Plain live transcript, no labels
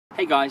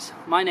Hey guys,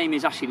 my name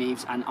is Ashley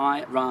Neves and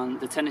I run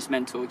the Tennis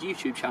Mentor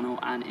YouTube channel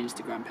and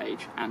Instagram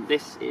page, and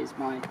this is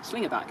my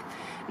Slinger bag.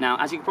 Now,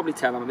 as you can probably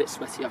tell, I'm a bit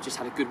sweaty. I've just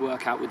had a good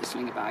workout with the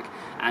Slinger bag,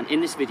 and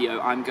in this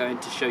video I'm going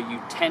to show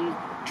you 10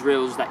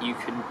 drills that you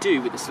can do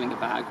with the Slinger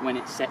bag when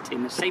it's set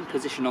in the same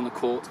position on the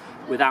court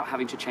without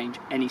having to change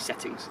any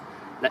settings.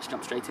 Let's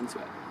jump straight into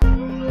it.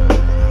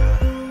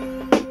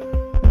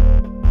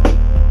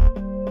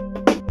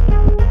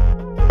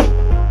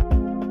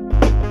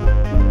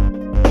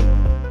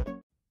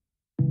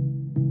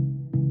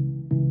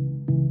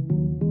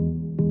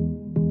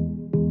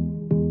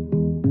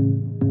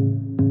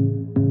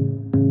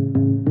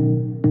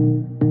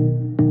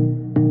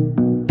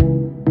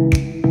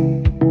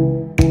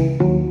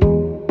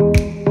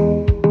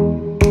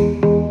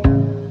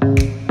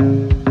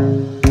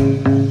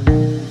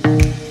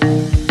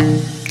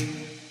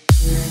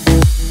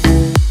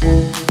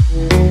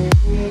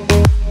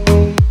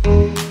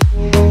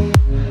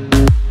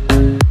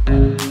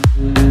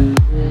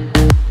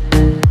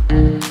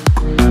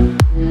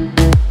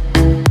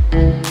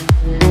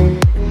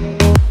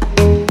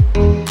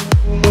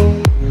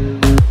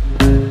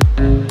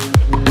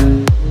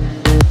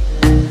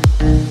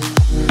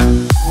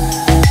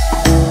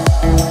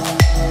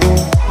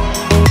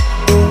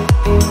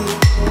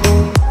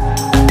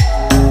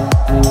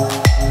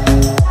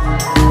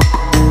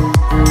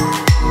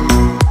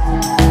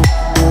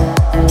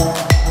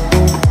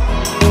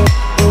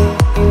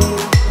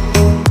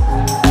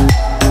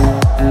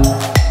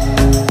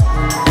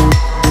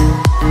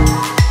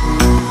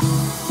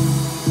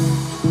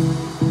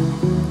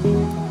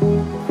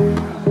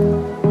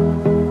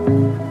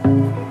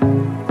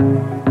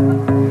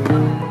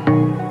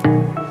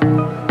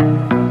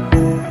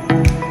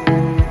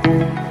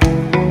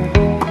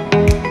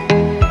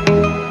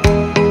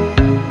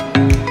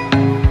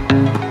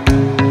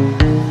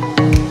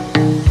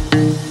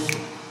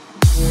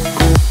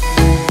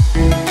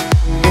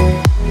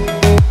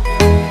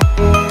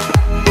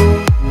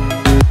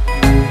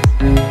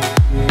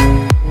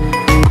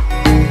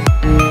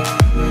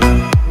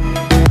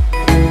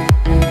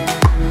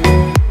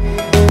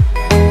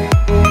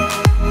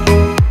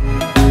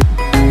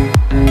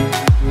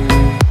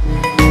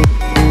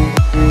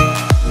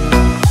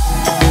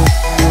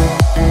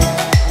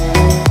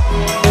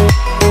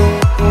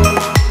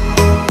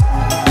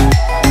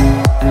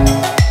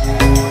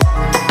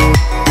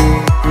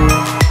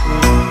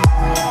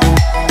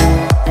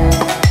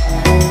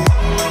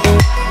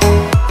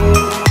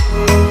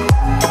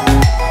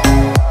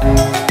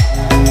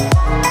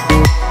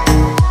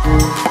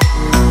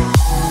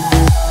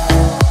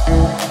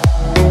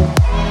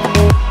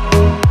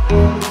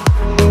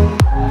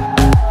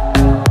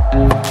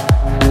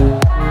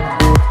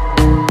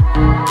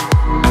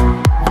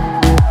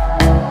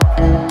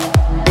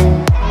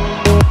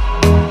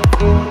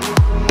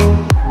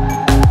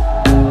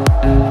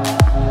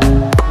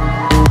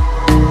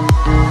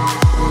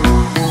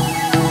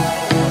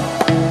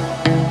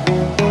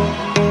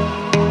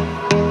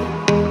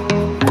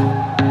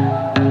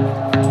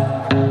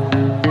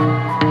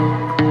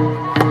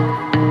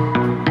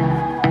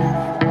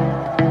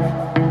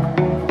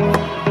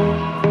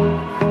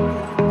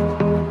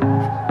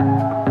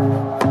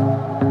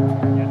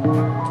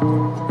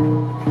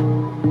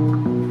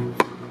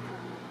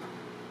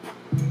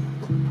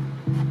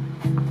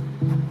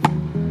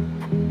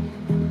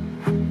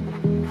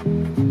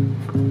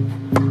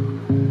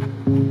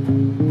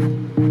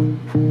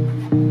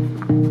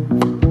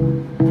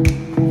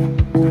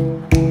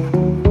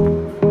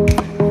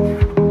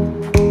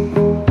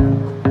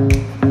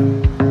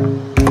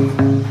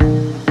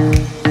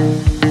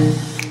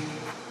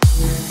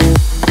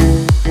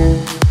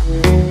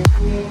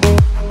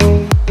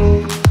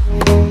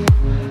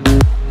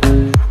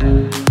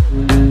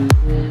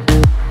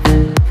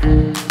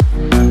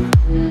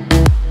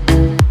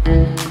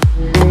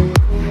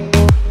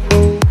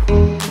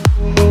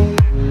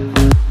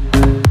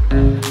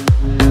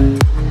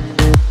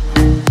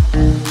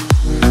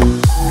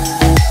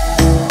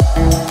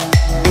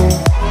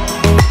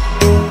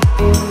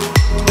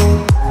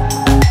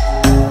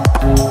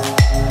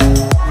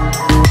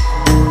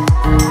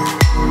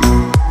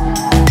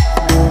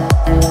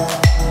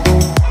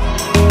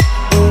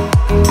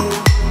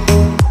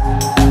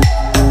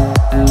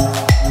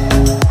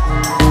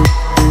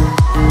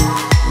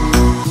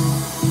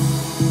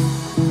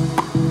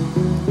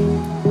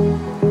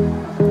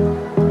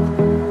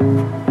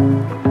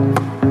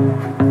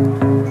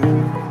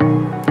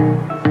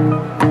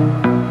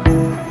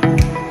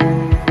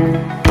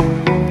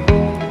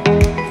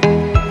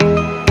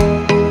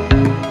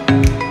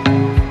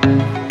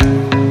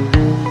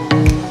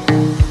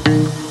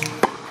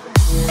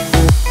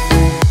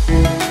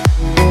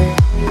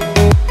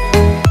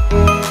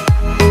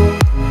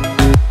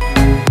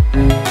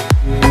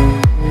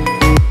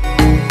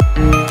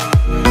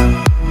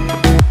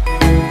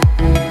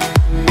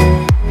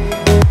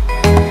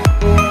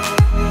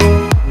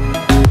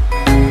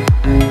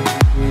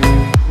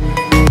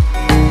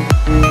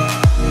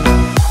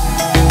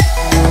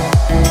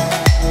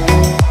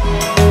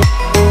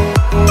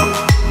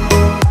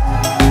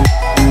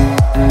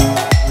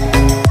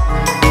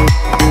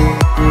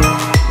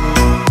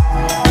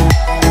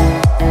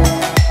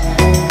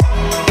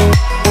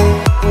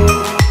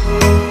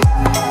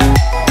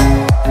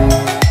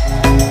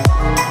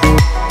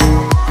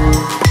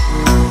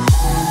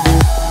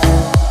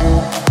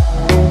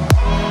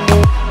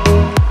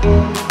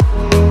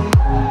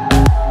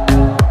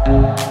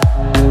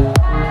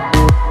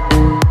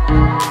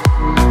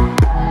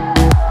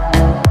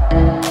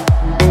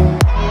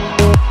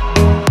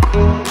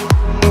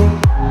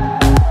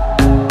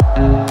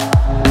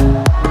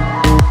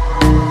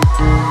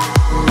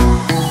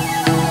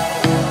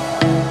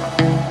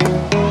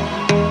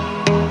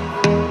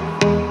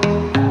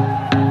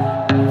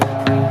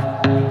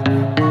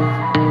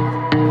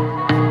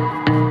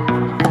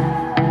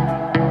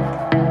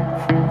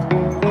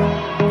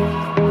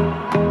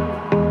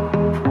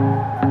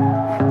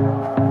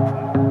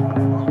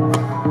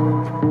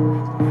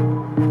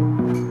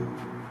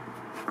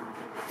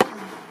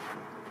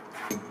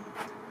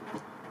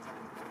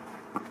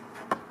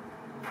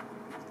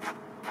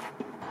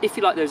 If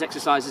you like those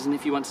exercises and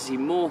if you want to see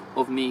more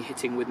of me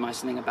hitting with my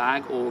Slinger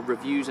bag or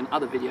reviews and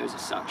other videos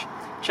as such,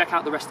 check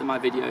out the rest of my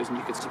videos and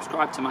you can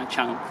subscribe to my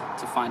channel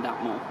to find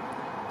out more.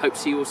 Hope to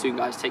see you all soon,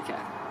 guys. Take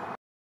care.